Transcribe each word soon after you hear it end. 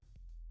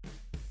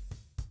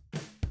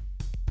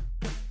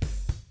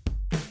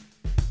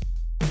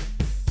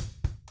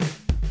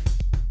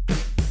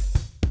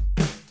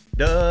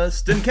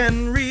Dustin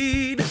can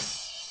read.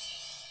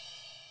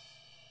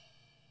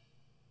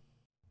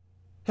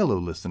 Hello,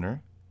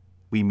 listener.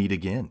 We meet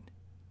again.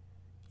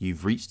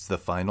 You've reached the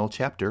final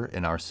chapter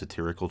in our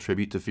satirical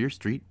tribute to Fear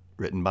Street,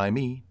 written by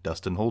me,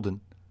 Dustin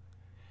Holden.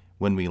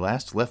 When we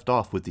last left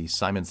off with the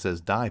Simon Says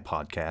Die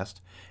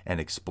podcast, an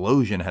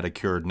explosion had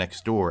occurred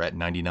next door at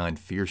 99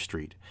 Fear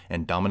Street,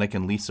 and Dominic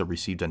and Lisa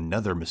received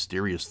another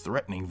mysterious,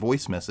 threatening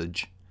voice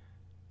message.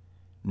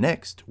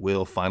 Next,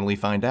 we'll finally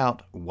find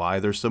out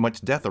why there's so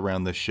much death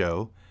around this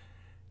show.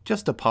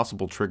 Just a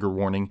possible trigger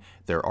warning,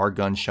 there are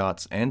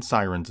gunshots and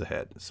sirens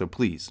ahead, so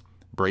please,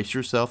 brace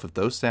yourself if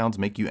those sounds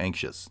make you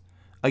anxious.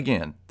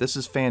 Again, this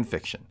is fan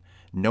fiction.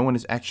 No one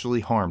is actually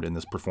harmed in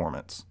this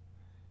performance.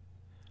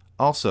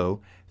 Also,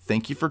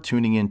 thank you for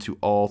tuning in to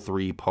all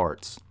 3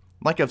 parts.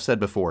 Like I've said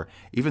before,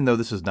 even though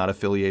this is not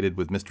affiliated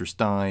with Mr.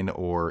 Stein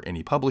or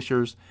any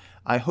publishers,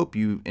 I hope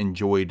you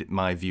enjoyed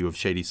my view of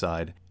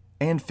Shadyside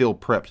and feel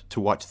prepped to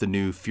watch the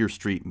new Fear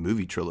Street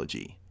movie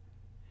trilogy.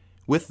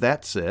 With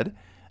that said,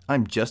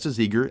 I'm just as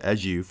eager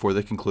as you for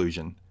the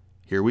conclusion.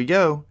 Here we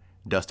go.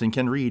 Dustin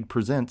Can Read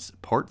presents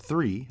Part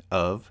 3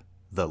 of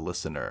The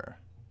Listener.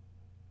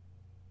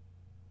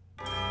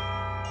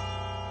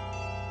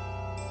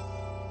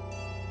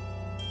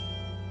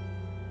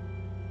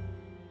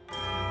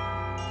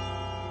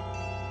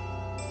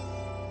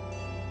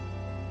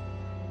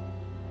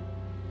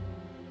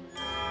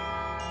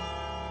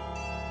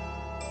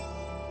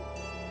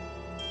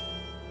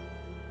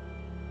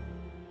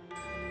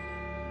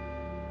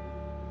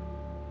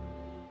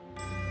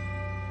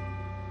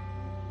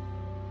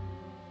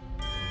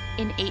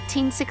 In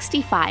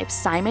 1865,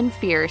 Simon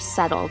Fear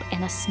settled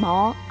in a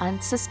small,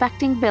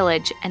 unsuspecting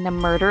village, and a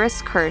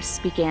murderous curse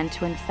began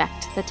to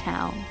infect the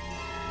town.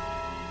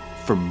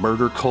 From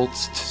murder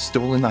cults to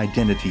stolen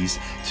identities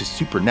to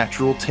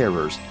supernatural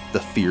terrors, the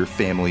Fear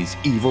family's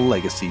evil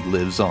legacy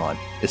lives on,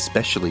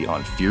 especially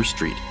on Fear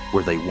Street,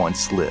 where they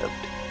once lived.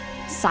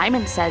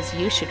 Simon says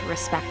you should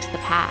respect the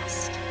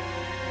past.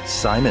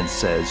 Simon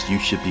says you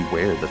should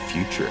beware the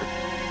future.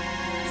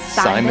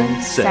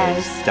 Simon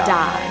says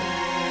die.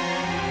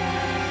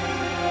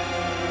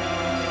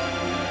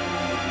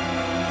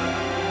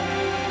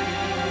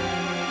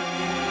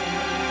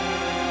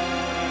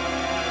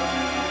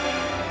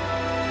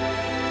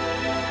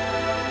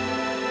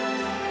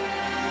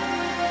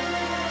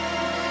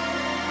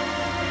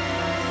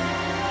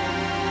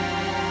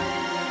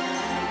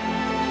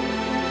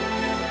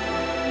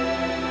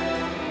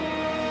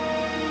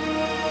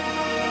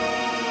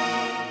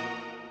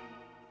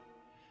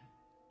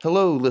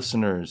 Hello,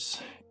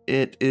 listeners.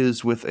 It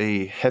is with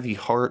a heavy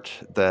heart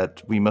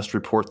that we must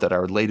report that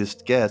our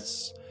latest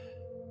guests,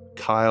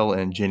 Kyle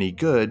and Jenny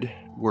Good,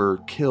 were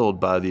killed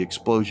by the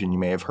explosion you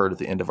may have heard at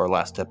the end of our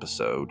last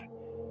episode.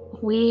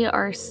 We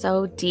are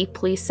so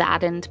deeply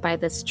saddened by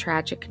this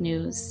tragic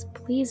news.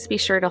 Please be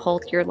sure to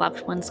hold your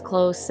loved ones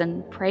close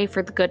and pray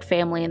for the Good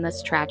family in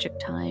this tragic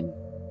time.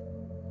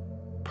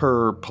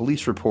 Per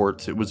police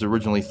reports, it was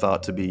originally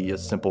thought to be a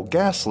simple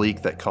gas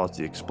leak that caused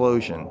the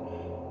explosion.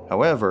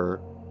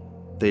 However,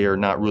 they are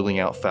not ruling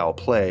out foul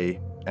play,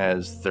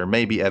 as there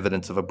may be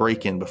evidence of a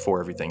break-in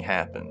before everything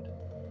happened.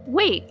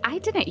 Wait, I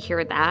didn't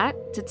hear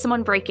that. Did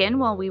someone break in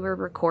while we were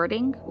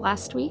recording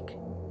last week?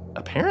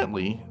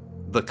 Apparently,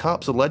 the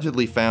cops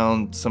allegedly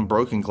found some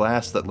broken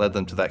glass that led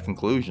them to that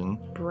conclusion.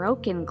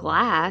 Broken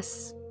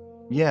glass?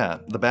 Yeah,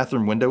 the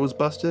bathroom window was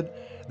busted.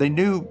 They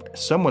knew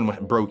someone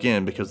broke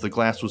in because the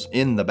glass was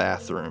in the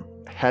bathroom.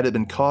 Had it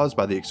been caused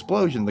by the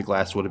explosion, the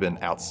glass would have been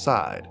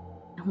outside.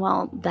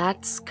 Well,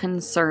 that's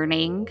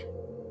concerning.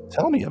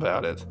 Tell me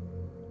about it.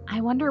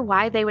 I wonder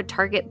why they would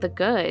target the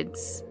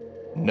Goods.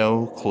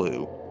 No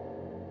clue.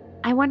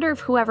 I wonder if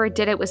whoever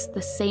did it was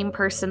the same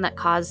person that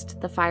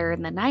caused the fire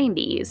in the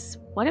 90s.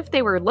 What if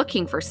they were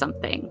looking for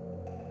something?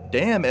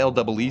 Damn, L.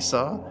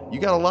 Esau, you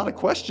got a lot of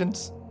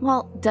questions.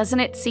 Well, doesn't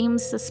it seem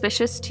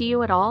suspicious to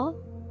you at all?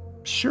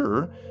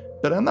 Sure,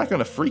 but I'm not going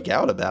to freak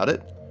out about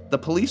it. The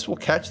police will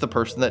catch the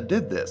person that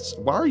did this.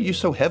 Why are you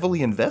so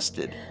heavily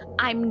invested?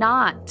 I'm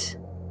not.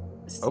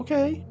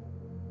 Okay.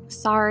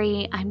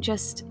 Sorry,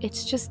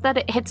 it's just that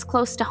it hits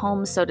close to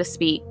home, so to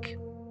speak.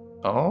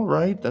 All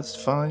right, that's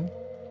fine.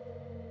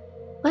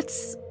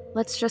 Let's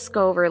just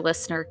go over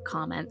listener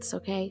comments,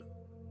 okay?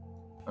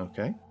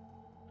 Okay.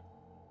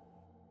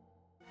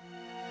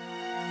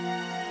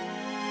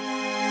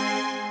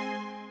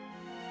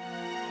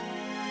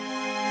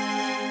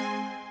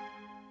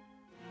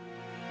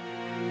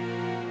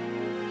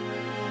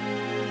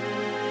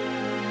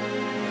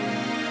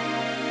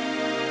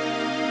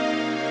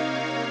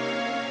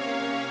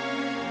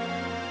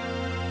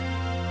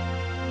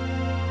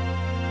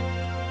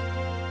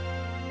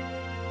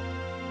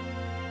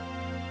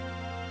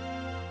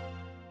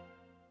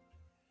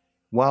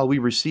 While we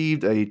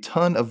received a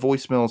ton of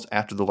voicemails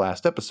after the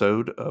last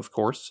episode, of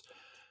course,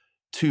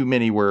 too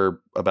many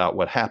were about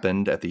what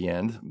happened at the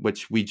end,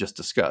 which we just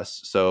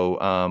discussed.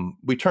 So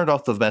we turned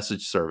off the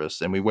message service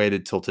and we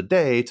waited till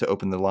today to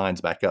open the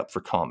lines back up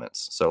for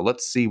comments. So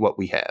let's see what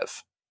we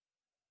have.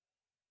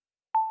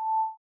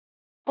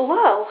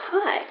 Hello,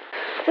 hi.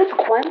 This is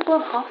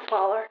Gwendolyn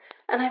Hofswaller,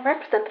 and I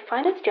represent the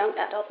finest young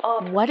adult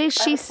author. What is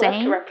she saying? I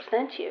would love to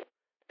represent you.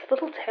 This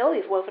little tale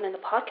you've woven in the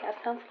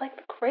podcast sounds like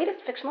the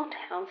greatest fictional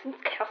town since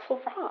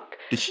Castle Rock.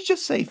 Did she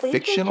just say Please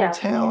fictional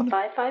reach out to me town?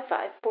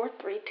 at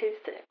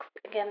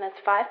 555-4326. Again, that's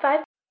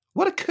 55.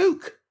 What a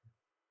kook!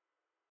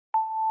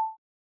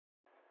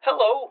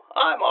 Hello,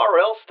 I'm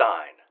R.L.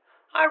 Stein.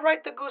 I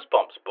write the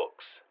Goosebumps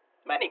books.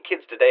 Many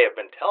kids today have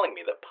been telling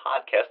me that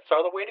podcasts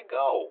are the way to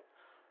go.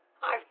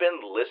 I've been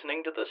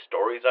listening to the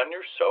stories on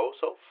your show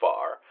so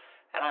far,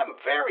 and I'm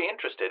very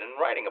interested in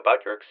writing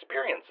about your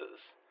experiences.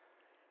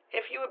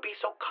 If you would be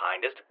so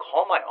kind as to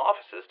call my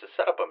offices to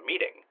set up a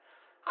meeting,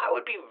 I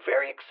would be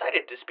very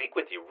excited to speak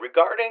with you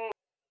regarding...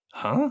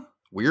 Huh?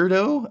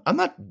 Weirdo? I'm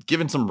not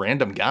giving some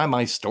random guy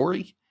my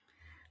story.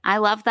 I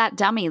love that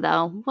dummy,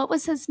 though. What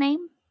was his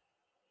name?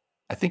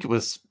 I think it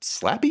was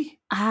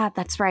Slappy? Ah,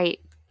 that's right.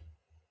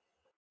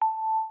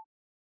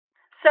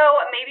 So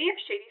maybe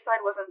if Shadyside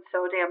wasn't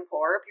so damn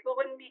poor, people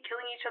wouldn't be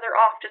killing each other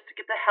off just to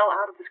get the hell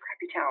out of this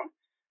crappy town.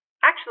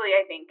 Actually,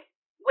 I think...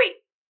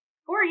 Wait,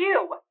 who are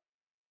you?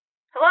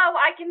 Hello,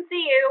 I can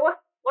see you.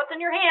 What's in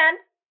your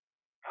hand?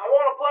 I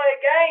want to play a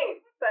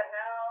game. What the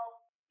hell?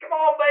 Come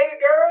on,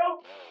 baby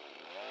girl.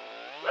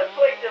 Let's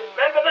play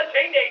Dismember the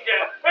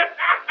Teenager.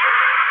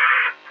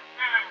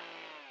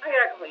 I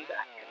gotta call you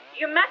back.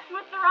 You messed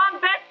with the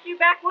wrong bitch, you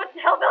backwoods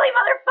hillbilly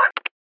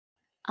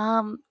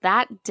motherfucker!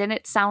 That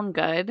didn't sound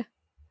good.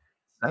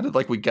 Sounded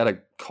like we got a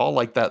call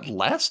like that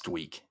last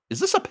week. Is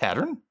this a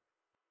pattern?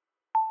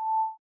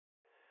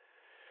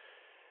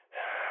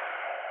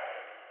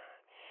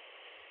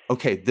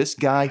 Okay, this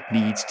guy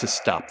needs to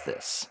stop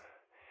this.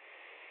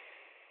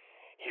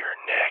 You're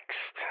next.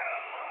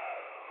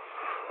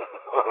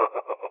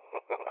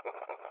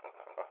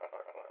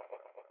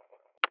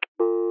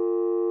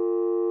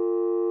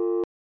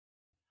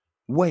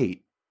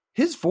 Wait,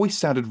 his voice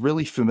sounded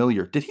really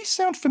familiar. Did he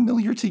sound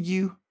familiar to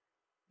you?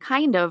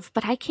 Kind of,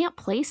 but I can't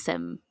place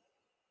him.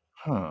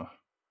 Huh.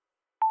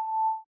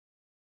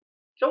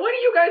 So when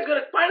are you guys going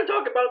to finally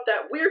talk about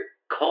that weird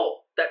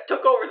cult that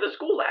took over the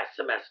school last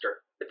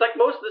semester? It's like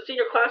most of the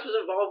senior class was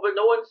involved, but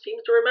no one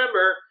seems to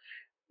remember.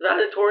 The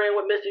auditorium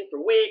went missing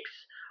for weeks,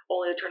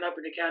 only to turn up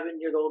in a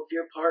cabin near the old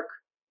Fear Park,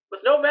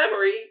 with no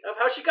memory of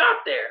how she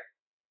got there.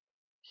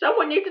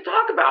 Someone needs to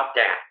talk about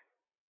that.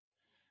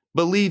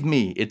 Believe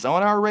me, it's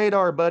on our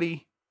radar,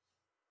 buddy.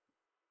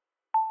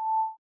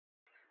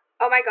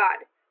 Oh my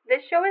god,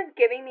 this show is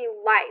giving me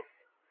life.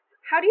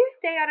 How do you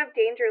stay out of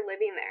danger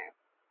living there?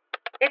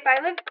 If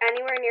I lived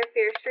anywhere near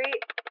Fear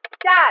Street...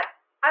 Dad,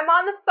 I'm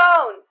on the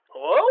phone.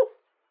 Hello?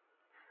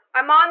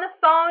 I'm on the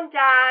phone,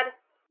 Dad.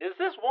 Is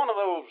this one of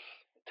those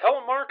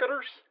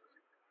telemarketers?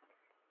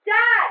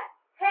 Dad,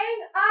 hang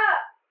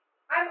up.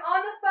 I'm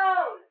on the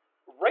phone.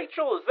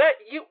 Rachel, is that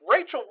you?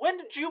 Rachel, when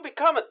did you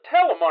become a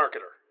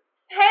telemarketer?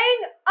 Hang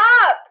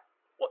up.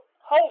 What?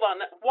 Hold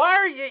on. Why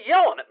are you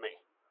yelling at me?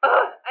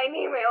 Ugh, I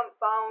need my own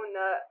phone.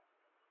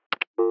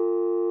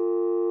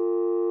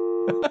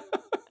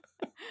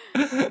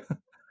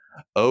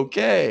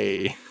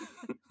 Okay.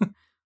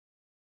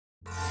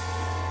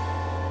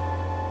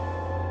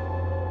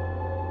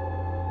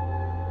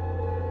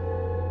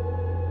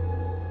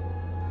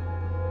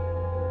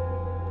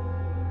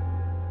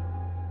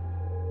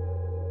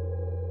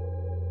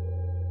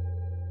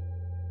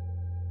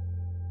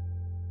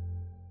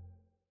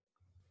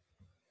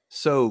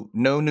 So,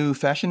 no new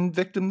fashion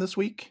victim this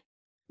week?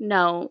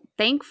 No,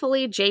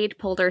 thankfully Jade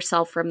pulled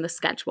herself from the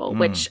schedule,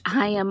 which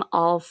I am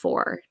all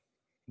for.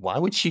 Why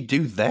would she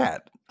do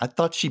that? I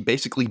thought she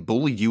basically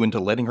bullied you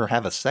into letting her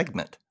have a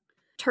segment.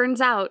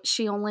 Turns out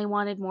she only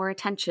wanted more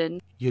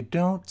attention. You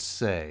don't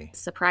say.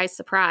 Surprise,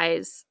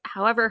 surprise.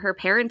 However, her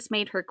parents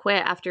made her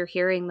quit after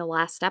hearing the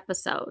last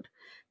episode.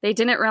 They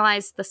didn't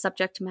realize the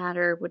subject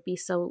matter would be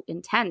so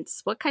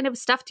intense. What kind of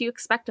stuff do you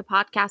expect a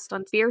podcast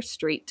on Fear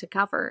Street to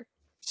cover?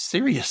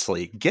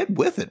 Seriously, get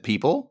with it,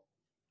 people.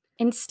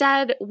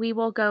 Instead, we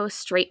will go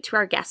straight to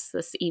our guests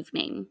this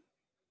evening.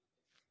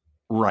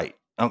 Right.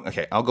 Oh,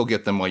 okay, I'll go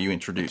get them while you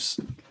introduce.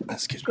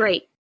 Excuse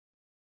me.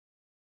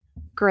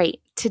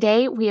 Great.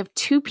 Today, we have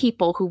two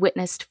people who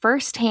witnessed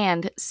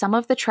firsthand some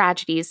of the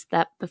tragedies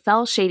that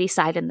befell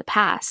Shadyside in the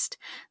past.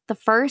 The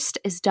first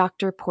is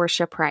Dr.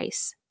 Portia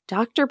Price.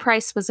 Dr.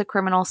 Price was a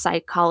criminal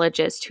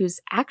psychologist who's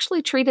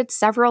actually treated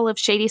several of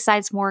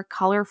Shadyside's more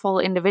colorful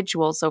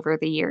individuals over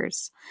the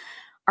years.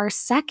 Our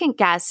second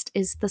guest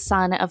is the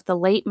son of the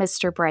late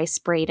Mr. Bryce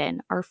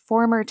Braden, our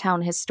former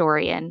town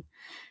historian.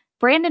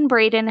 Brandon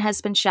Braden has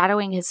been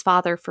shadowing his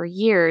father for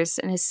years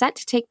and is set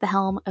to take the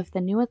helm of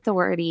the new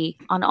authority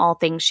on all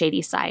things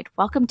Shadyside.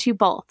 Welcome to you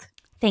both.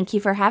 Thank you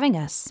for having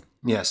us.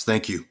 Yes,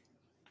 thank you.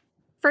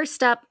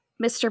 First up,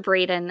 Mr.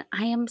 Braden,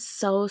 I am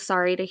so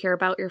sorry to hear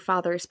about your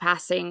father's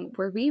passing.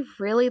 Were we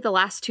really the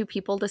last two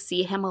people to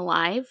see him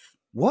alive?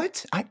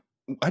 What? I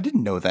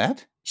didn't know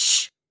that.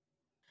 Shh.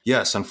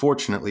 Yes,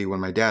 unfortunately, when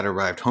my dad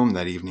arrived home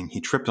that evening,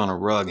 he tripped on a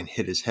rug and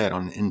hit his head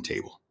on an end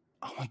table.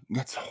 Oh,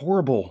 that's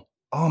horrible.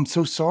 Oh, I'm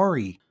so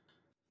sorry.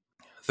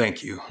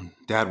 Thank you.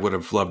 Dad would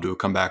have loved to have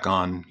come back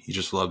on. He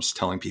just loves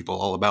telling people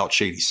all about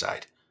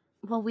Shadyside.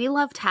 Well, we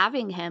loved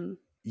having him.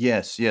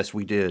 Yes,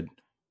 we did.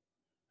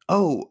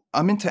 Oh,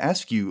 I meant to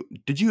ask you,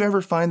 did you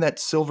ever find that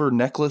silver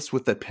necklace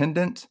with the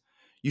pendant?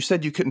 You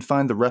said you couldn't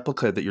find the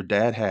replica that your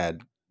dad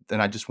had,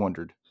 and I just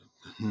wondered.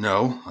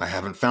 No, I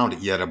haven't found it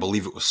yet. I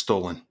believe it was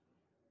stolen.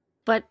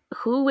 But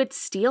who would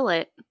steal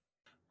it?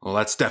 Well,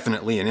 that's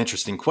definitely an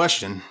interesting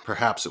question.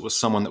 Perhaps it was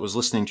someone that was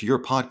listening to your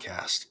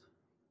podcast.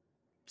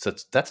 So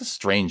that's a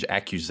strange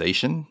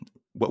accusation.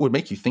 What would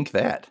make you think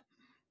that?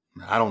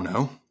 I don't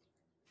know.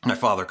 My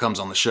father comes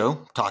on the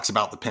show, talks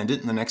about the pendant,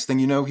 and the next thing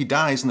you know, he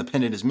dies and the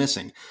pendant is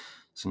missing.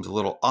 Seems a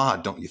little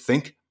odd, don't you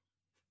think?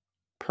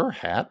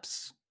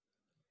 Perhaps.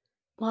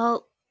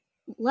 Well,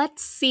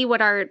 let's see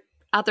what our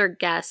other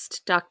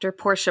guest, Dr.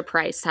 Portia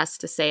Price, has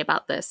to say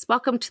about this.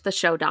 Welcome to the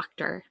show,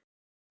 Doctor.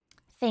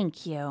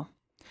 Thank you.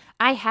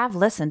 I have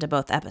listened to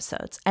both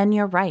episodes, and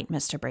you're right,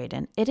 Mr.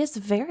 Braden. It is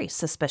very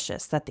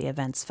suspicious that the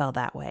events fell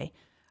that way.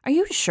 Are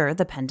you sure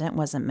the pendant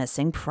wasn't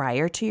missing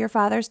prior to your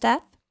father's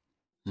death?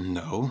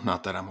 No,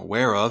 not that I'm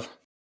aware of.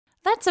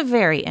 That's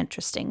very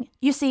interesting.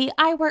 You see,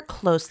 I work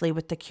closely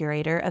with the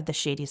curator of the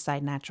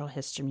Shadyside Natural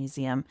History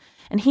Museum,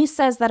 and he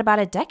says that about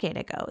a decade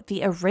ago,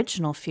 the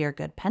original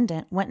Feargood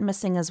pendant went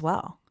missing as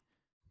well.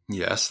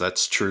 Yes,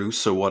 that's true.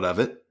 So what of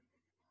it?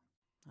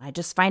 I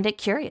just find it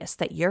curious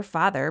that your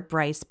father,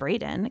 Bryce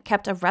Braden,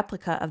 kept a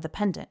replica of the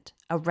pendant,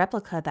 a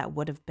replica that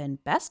would have been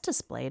best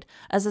displayed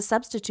as a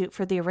substitute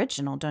for the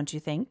original, don't you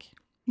think?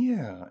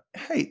 Yeah.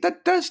 Hey,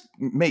 that does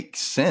make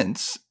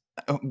sense.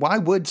 Why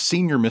would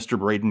Senior Mr.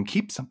 Braden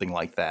keep something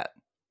like that?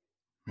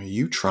 Are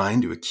you trying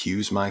to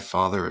accuse my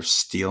father of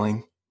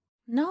stealing?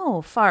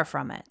 No, far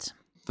from it.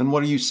 Then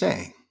what are you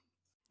saying?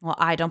 Well,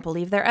 I don't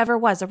believe there ever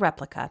was a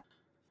replica.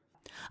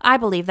 I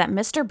believe that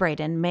Mr.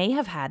 Braden may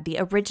have had the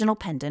original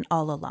pendant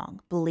all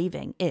along,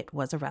 believing it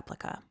was a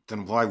replica.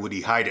 Then why would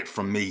he hide it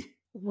from me?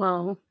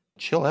 Whoa.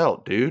 Chill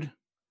out, dude.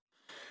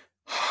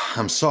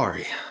 I'm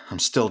sorry. I'm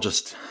still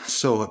just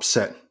so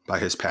upset by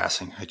his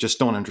passing. I just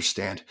don't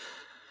understand.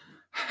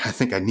 I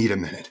think I need a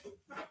minute.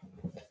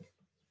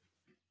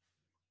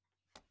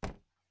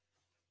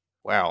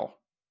 Wow.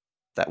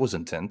 That was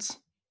intense.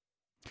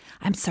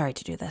 I'm sorry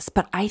to do this,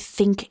 but I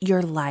think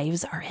your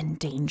lives are in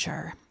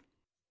danger.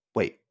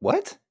 Wait,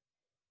 what?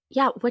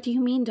 Yeah, what do you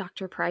mean,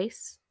 Dr.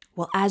 Price?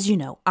 Well, as you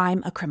know,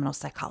 I'm a criminal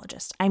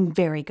psychologist. I'm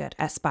very good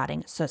at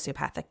spotting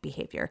sociopathic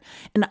behavior,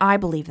 and I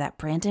believe that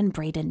Brandon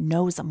Braden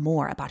knows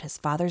more about his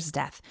father's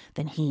death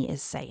than he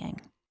is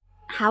saying.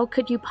 How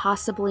could you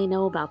possibly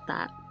know about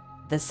that?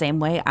 The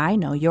same way I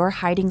know you're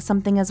hiding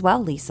something as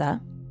well,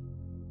 Lisa.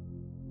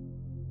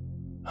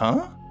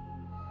 Huh?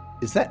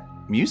 Is that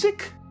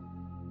music?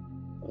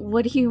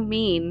 What do you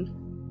mean?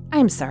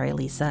 I'm sorry,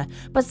 Lisa,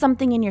 but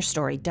something in your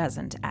story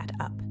doesn't add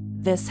up.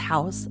 This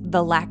house,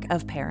 the lack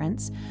of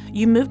parents.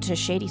 You moved to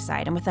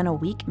Shadyside and within a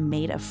week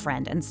made a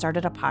friend and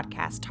started a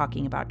podcast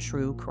talking about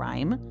true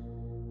crime.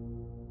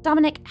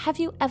 Dominic, have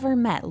you ever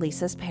met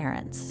Lisa's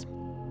parents?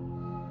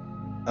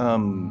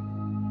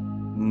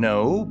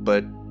 No,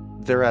 but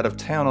they're out of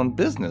town on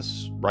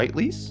business, right,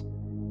 Lise?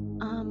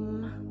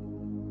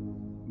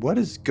 What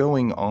is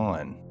going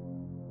on?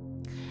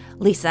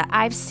 Lisa,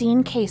 I've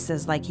seen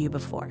cases like you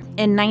before.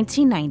 In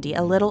 1990,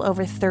 a little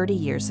over 30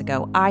 years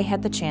ago, I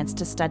had the chance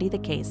to study the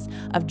case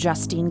of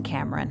Justine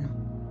Cameron.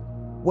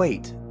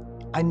 Wait,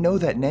 I know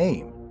that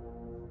name.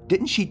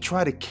 Didn't she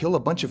try to kill a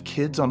bunch of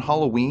kids on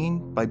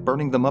Halloween by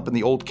burning them up in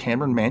the old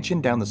Cameron mansion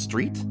down the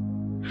street?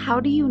 How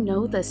do you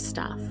know this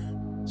stuff?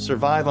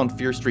 Survive on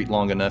Fear Street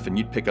long enough and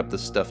you'd pick up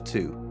this stuff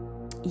too.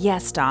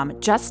 Yes, Dom,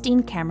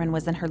 Justine Cameron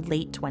was in her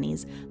late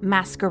 20s,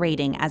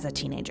 masquerading as a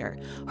teenager.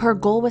 Her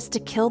goal was to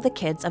kill the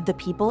kids of the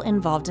people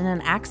involved in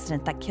an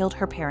accident that killed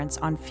her parents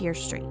on Fear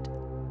Street.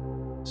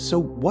 So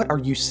what are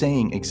you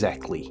saying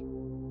exactly?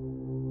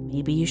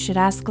 Maybe you should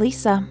ask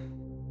Lisa.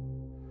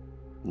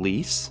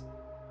 Lise?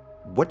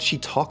 What's she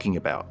talking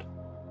about?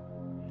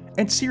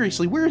 And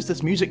seriously, where is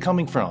this music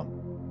coming from?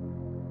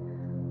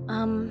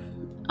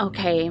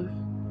 Okay.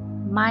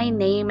 My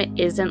name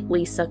isn't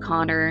Lisa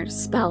Connor,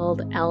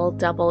 spelled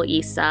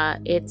L-double-Isa.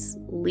 It's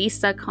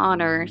Lisa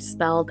Connor,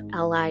 spelled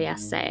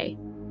L-I-S-A.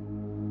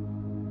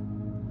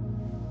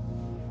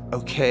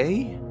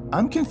 Okay,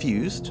 I'm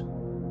confused.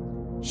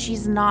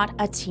 She's not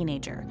a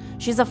teenager.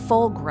 She's a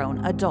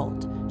full-grown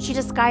adult. She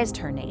disguised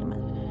her name.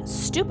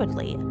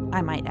 Stupidly,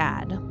 I might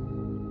add.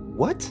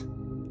 What?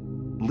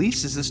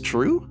 Lise, is this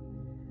true?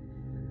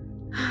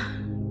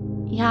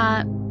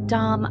 Yeah,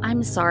 Dom,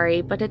 I'm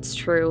sorry, but it's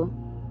true.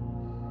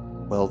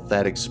 Well,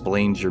 that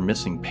explains your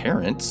missing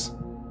parents.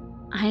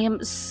 I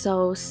am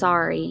so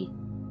sorry.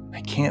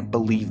 I can't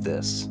believe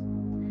this.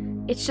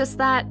 It's just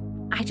that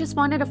I just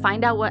wanted to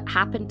find out what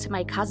happened to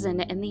my cousin,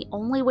 and the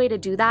only way to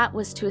do that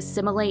was to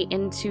assimilate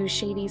into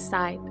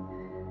Shadyside.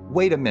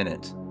 Wait a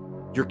minute.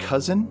 Your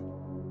cousin?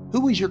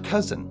 Who is your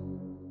cousin?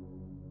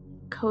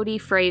 Cody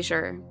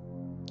Frazier.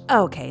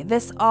 Okay,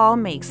 this all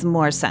makes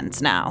more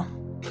sense now.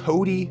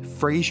 Cody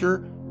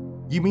Frazier?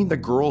 You mean the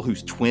girl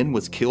whose twin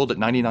was killed at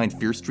 99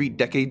 Fear Street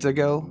decades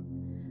ago?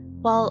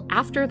 Well,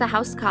 after the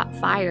house caught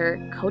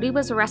fire, Cody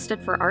was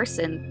arrested for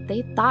arson.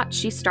 They thought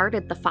she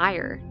started the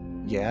fire.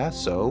 Yeah,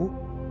 so?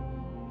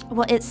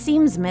 Well, it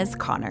seems Ms.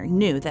 Connor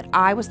knew that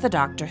I was the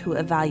doctor who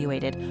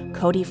evaluated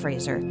Cody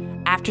Fraser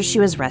after she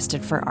was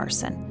arrested for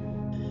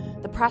arson.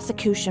 The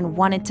prosecution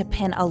wanted to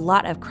pin a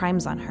lot of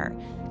crimes on her,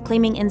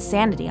 claiming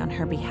insanity on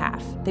her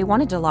behalf. They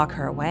wanted to lock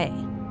her away.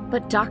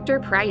 But Dr.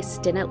 Price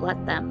didn't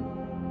let them.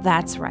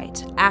 That's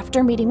right.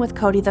 After meeting with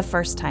Cody the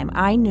first time,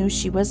 I knew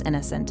she was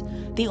innocent.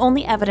 The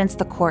only evidence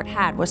the court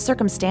had was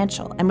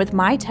circumstantial, and with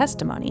my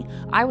testimony,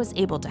 I was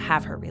able to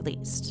have her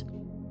released.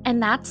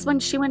 And that's when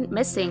she went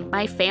missing.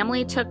 My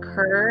family took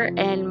her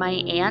and my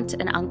aunt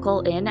and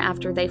uncle in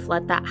after they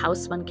fled that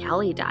house when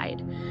Callie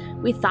died.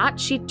 We thought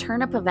she'd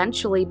turn up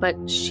eventually,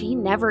 but she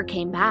never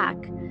came back.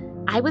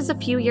 I was a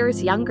few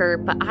years younger,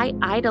 but I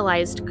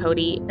idolized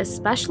Cody,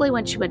 especially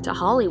when she went to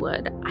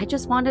Hollywood. I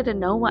just wanted to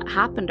know what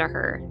happened to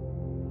her.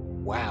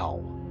 Wow.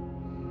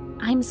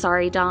 I'm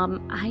sorry,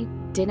 Dom. I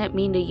didn't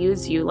mean to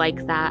use you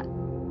like that.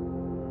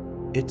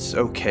 It's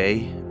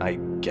okay, I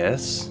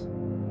guess.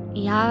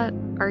 Yeah,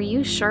 are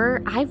you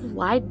sure? I've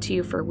lied to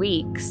you for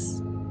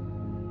weeks.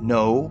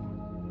 No.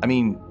 I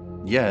mean,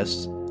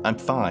 yes, I'm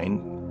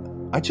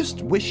fine. I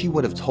just wish you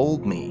would have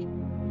told me.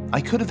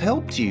 I could have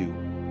helped you.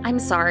 I'm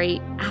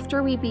sorry.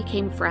 After we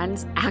became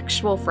friends,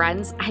 actual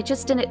friends, I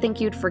just didn't think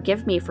you'd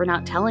forgive me for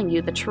not telling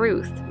you the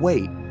truth.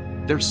 Wait,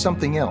 there's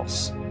something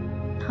else.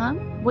 Huh?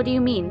 What do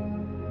you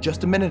mean?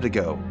 Just a minute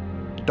ago,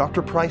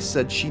 Dr. Price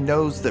said she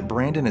knows that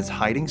Brandon is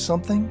hiding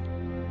something?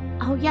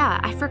 Oh yeah,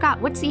 I forgot.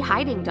 What's he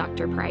hiding,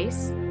 Dr.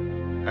 Price?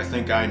 I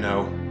think I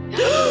know.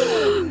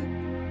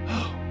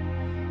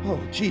 Oh,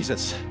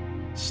 Jesus.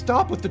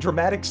 Stop with the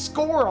dramatic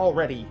score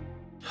already.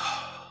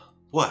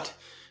 What?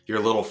 Your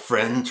little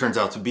friend turns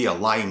out to be a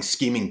lying,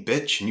 scheming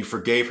bitch and you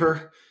forgave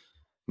her?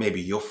 Maybe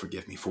you'll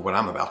forgive me for what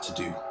I'm about to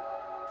do.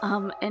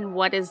 And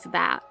what is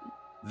that?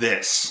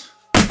 This.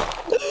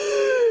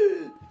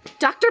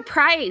 Dr.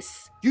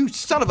 Price! You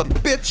son of a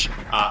bitch!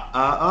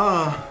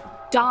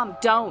 Dom,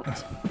 don't.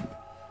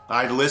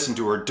 I'd listen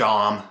to her,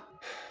 Dom.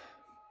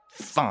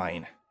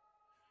 Fine.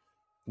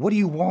 What do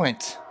you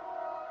want?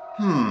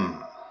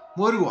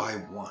 What do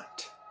I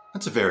want?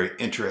 That's a very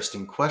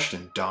interesting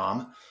question,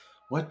 Dom.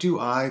 What do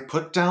I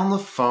put down the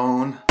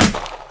phone?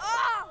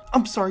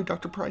 I'm sorry,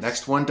 Dr. Price.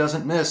 Next one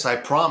doesn't miss, I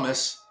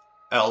promise.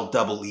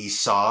 L-double-E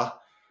saw.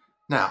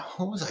 Now,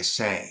 what was I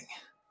saying?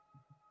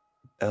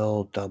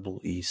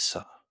 L-double-E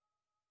saw.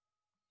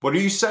 What are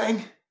you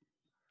saying?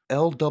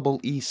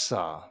 L-double-E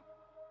saw.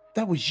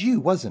 That was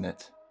you, wasn't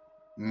it?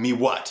 Me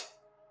what?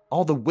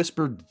 All the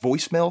whispered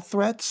voicemail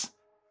threats?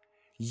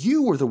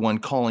 You were the one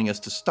calling us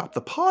to stop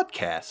the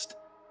podcast.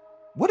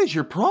 What is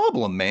your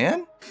problem,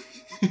 man?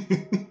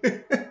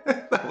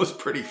 That was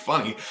pretty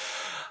funny.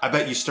 I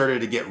bet you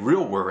started to get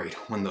real worried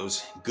when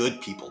those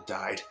good people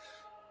died.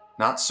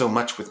 Not so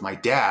much with my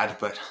dad,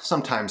 but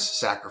sometimes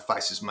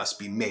sacrifices must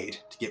be made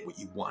to get what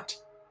you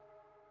want.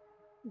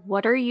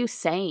 What are you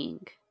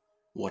saying?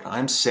 What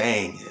I'm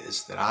saying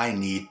is that I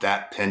need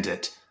that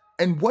pendant.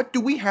 And what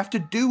do we have to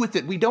do with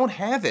it? We don't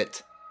have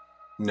it.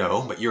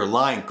 No, but your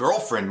lying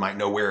girlfriend might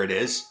know where it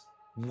is.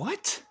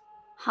 What?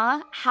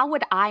 Huh? How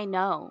would I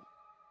know?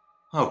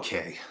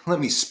 Okay, let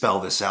me spell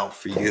this out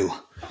for you.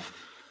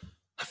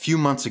 A few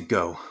months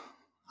ago,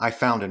 I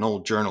found an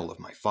old journal of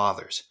my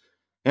father's.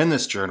 In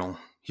this journal,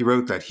 he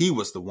wrote that he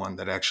was the one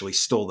that actually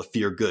stole the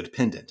Fear Good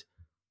pendant.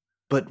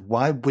 But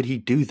why would he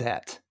do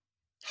that?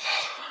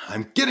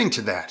 I'm getting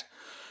to that.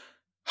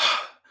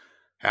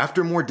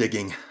 After more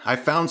digging, I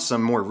found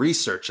some more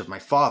research of my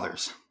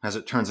father's. As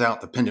it turns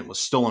out, the pendant was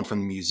stolen from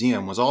the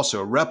museum was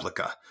also a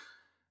replica.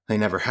 They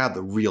never had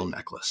the real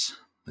necklace.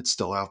 It's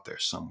still out there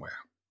somewhere.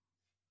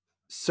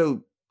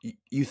 So,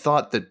 you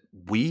thought that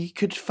we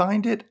could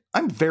find it?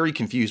 I'm very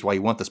confused why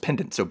you want this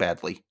pendant so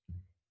badly.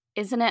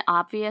 Isn't it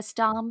obvious,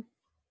 Dom?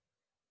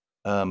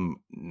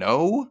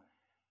 No.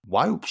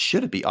 Why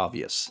should it be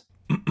obvious?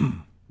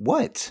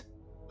 What?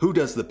 Who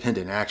does the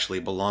pendant actually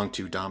belong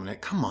to,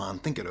 Dominic? Come on,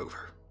 think it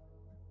over.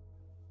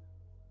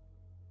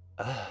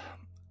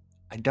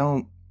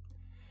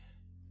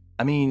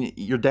 I mean,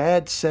 your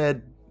dad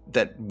said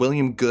that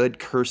William Good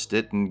cursed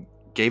it and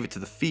gave it to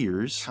the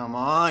Fears. Come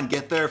on,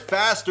 get there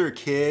faster,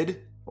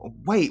 kid.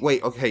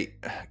 Wait, okay.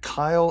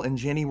 Kyle and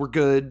Jenny were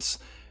Goods,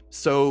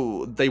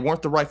 so they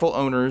weren't the rightful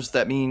owners.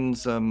 That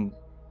means,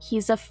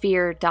 He's a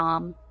Fear,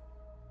 Dom.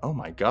 Oh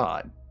my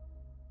god.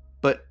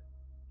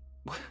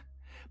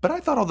 But I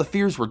thought all the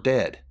Fears were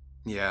dead.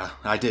 Yeah,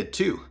 I did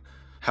too.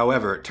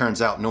 However, it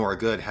turns out Nora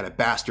Good had a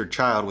bastard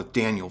child with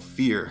Daniel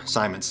Fear,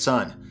 Simon's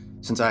son.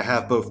 Since I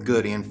have both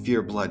Good and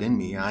Fear blood in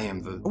me, I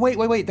am the...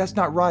 Wait, that's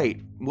not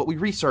right. What we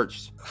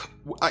researched.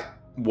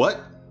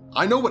 What?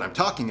 I know what I'm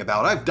talking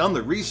about. I've done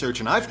the research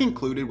and I've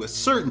concluded with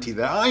certainty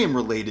that I am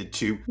related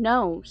to...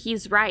 No,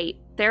 he's right.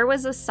 There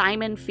was a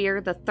Simon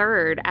Fear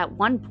III at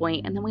one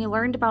point, and then we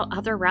learned about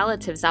other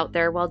relatives out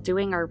there while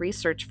doing our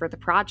research for the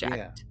project.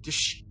 Yeah.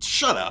 Just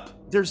shut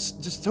up. There's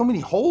just so many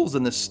holes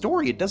in this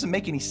story, it doesn't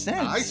make any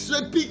sense. I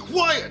said be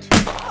quiet!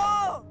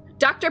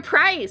 Dr.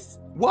 Price!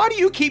 Why do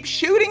you keep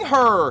shooting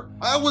her?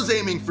 I was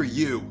aiming for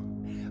you.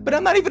 But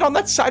I'm not even on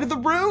that side of the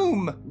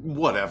room.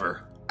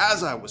 Whatever.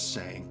 As I was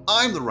saying,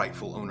 I'm the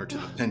rightful owner to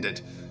the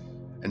pendant.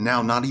 And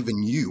now not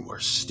even you are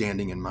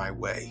standing in my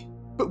way.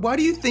 But why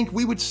do you think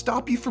we would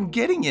stop you from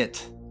getting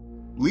it?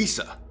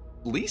 Lisa.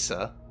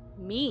 Lisa?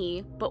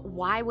 Me? But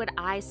why would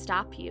I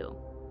stop you?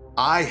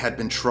 I had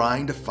been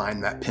trying to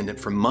find that pendant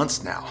for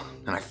months now,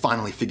 and I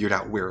finally figured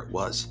out where it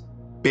was.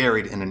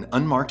 Buried in an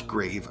unmarked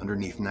grave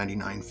underneath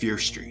 99 Fear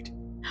Street.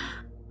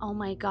 Oh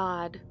my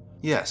God.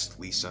 Yes,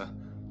 Lisa.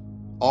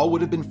 All would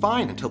have been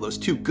fine until those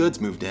two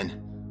goods moved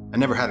in. I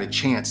never had a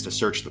chance to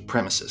search the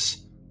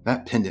premises.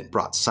 That pendant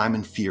brought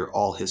Simon Fear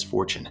all his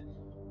fortune.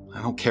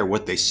 I don't care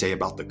what they say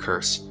about the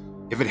curse.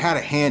 If it had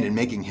a hand in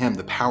making him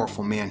the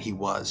powerful man he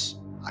was,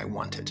 I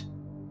want it.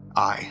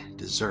 I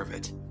deserve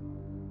it.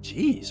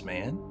 Jeez,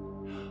 man.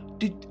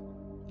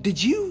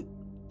 Did you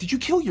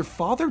kill your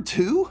father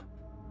too?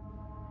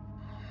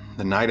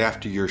 The night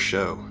after your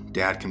show,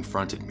 Dad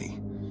confronted me.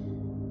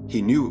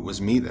 He knew it was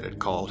me that had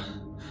called.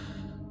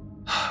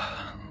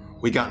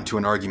 We got into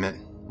an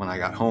argument when I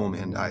got home,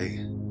 and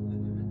I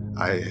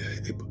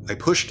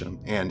pushed him,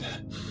 and...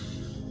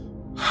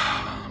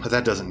 But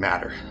that doesn't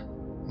matter.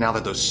 Now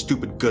that those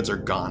stupid goods are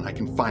gone, I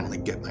can finally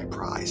get my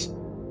prize.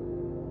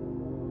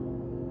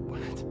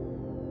 What?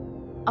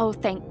 Oh,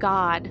 thank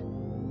God.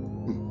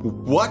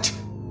 What?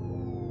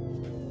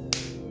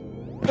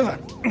 Ow!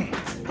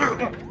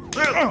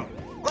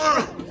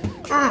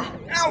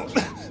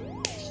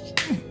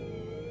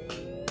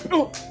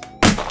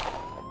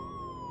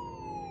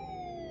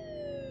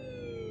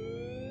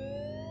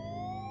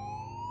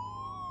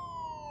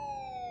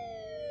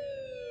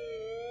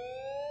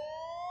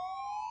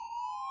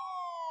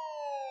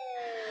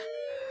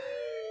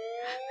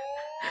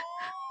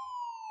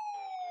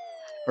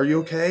 Are you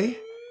okay?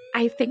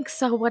 I think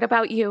so. What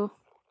about you?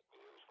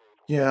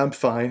 Yeah, I'm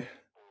fine.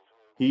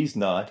 He's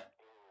not.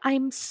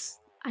 I'm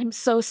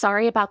so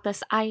sorry about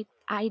this. I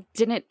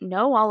didn't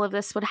know all of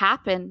this would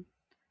happen.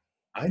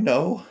 I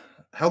know.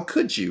 How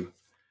could you?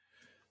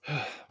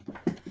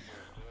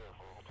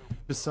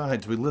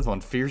 Besides, we live on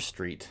Fear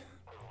Street.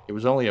 It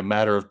was only a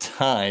matter of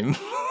time.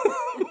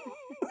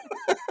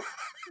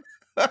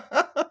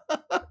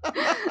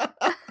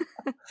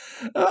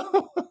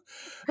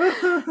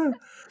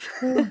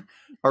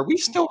 Are we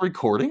still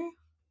recording?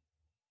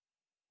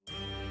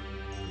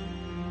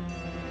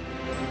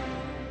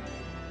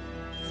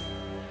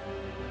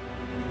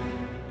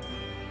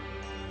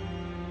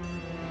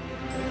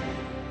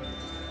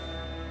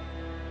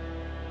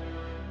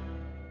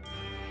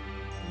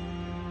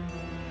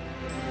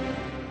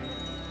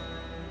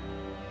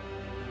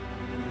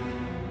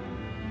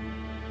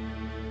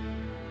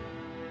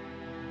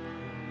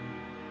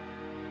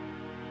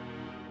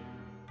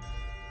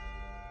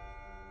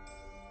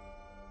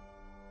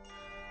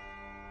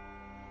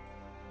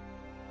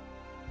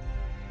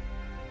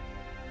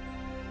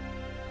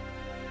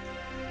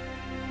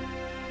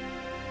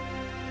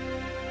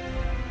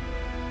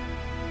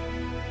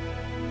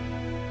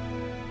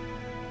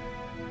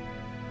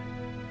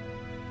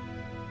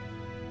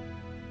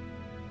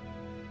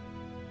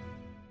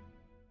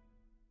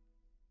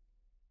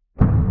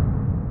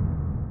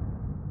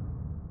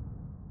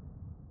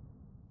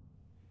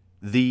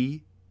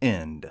 The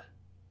end.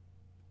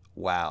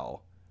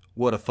 Wow,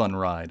 what a fun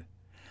ride.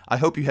 I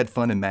hope you had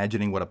fun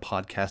imagining what a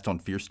podcast on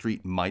Fear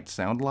Street might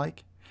sound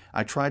like.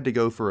 I tried to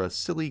go for a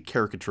silly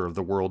caricature of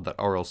the world that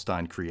R.L.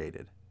 Stine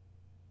created.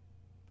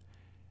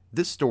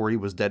 This story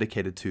was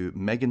dedicated to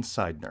Megan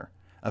Seidner,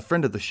 a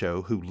friend of the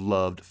show who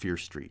loved Fear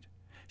Street.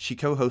 She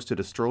co-hosted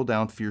a stroll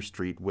down Fear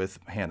Street with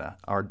Hannah,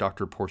 our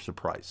Dr. Portia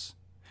Price.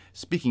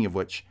 Speaking of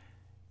which,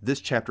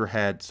 this chapter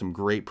had some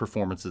great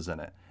performances in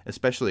it,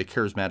 especially a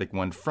charismatic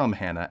one from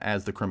Hannah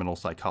as the criminal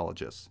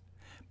psychologist.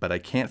 But I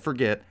can't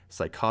forget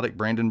psychotic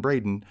Brandon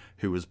Braden,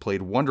 who was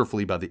played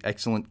wonderfully by the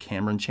excellent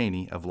Cameron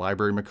Chaney of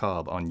Library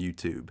Macabre on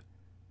YouTube.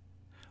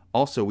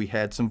 Also, we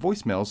had some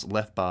voicemails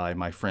left by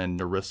my friend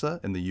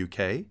Narissa in the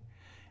UK,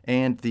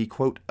 and the,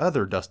 quote,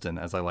 other Dustin,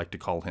 as I like to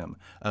call him,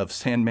 of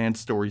Sandman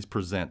Stories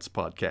Presents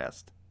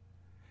podcast.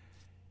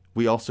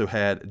 We also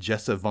had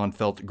Jessa Von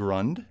Felt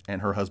Grund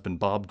and her husband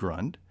Bob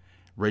Grund,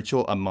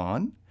 Rachel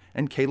Amon,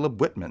 and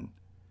Caleb Whitman.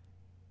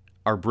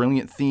 Our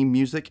brilliant theme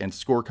music and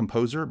score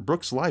composer,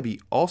 Brooks Leiby,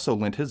 also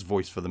lent his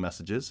voice for the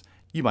messages.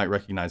 You might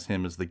recognize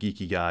him as the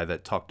geeky guy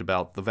that talked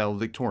about the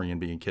valedictorian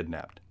being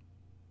kidnapped.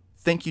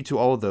 Thank you to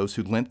all of those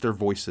who lent their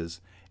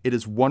voices. It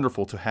is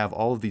wonderful to have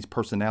all of these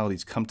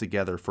personalities come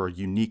together for a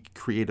unique,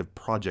 creative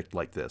project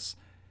like this.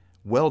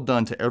 Well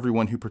done to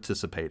everyone who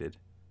participated.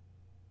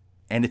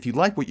 And if you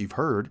like what you've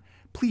heard,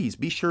 please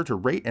be sure to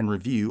rate and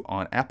review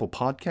on Apple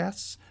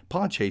Podcasts,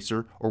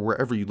 Podchaser, or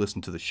wherever you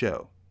listen to the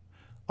show.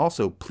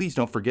 Also, please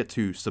don't forget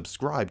to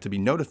subscribe to be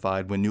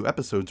notified when new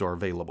episodes are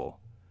available.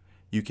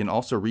 You can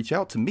also reach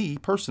out to me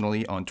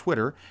personally on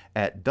Twitter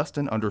at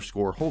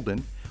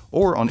Dustin_Holden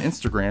or on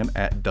Instagram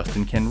at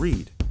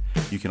DustinCanRead.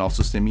 You can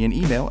also send me an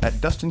email at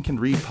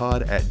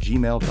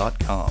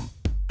DustinCanReadPod@gmail.com.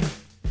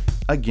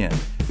 Again,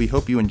 We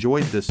hope you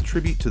enjoyed this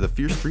tribute to the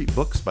Fear Street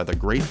books by the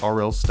great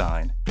R.L.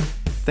 Stine.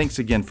 Thanks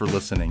again for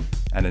listening,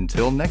 and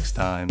until next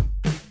time,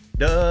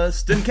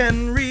 Dustin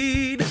can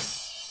read.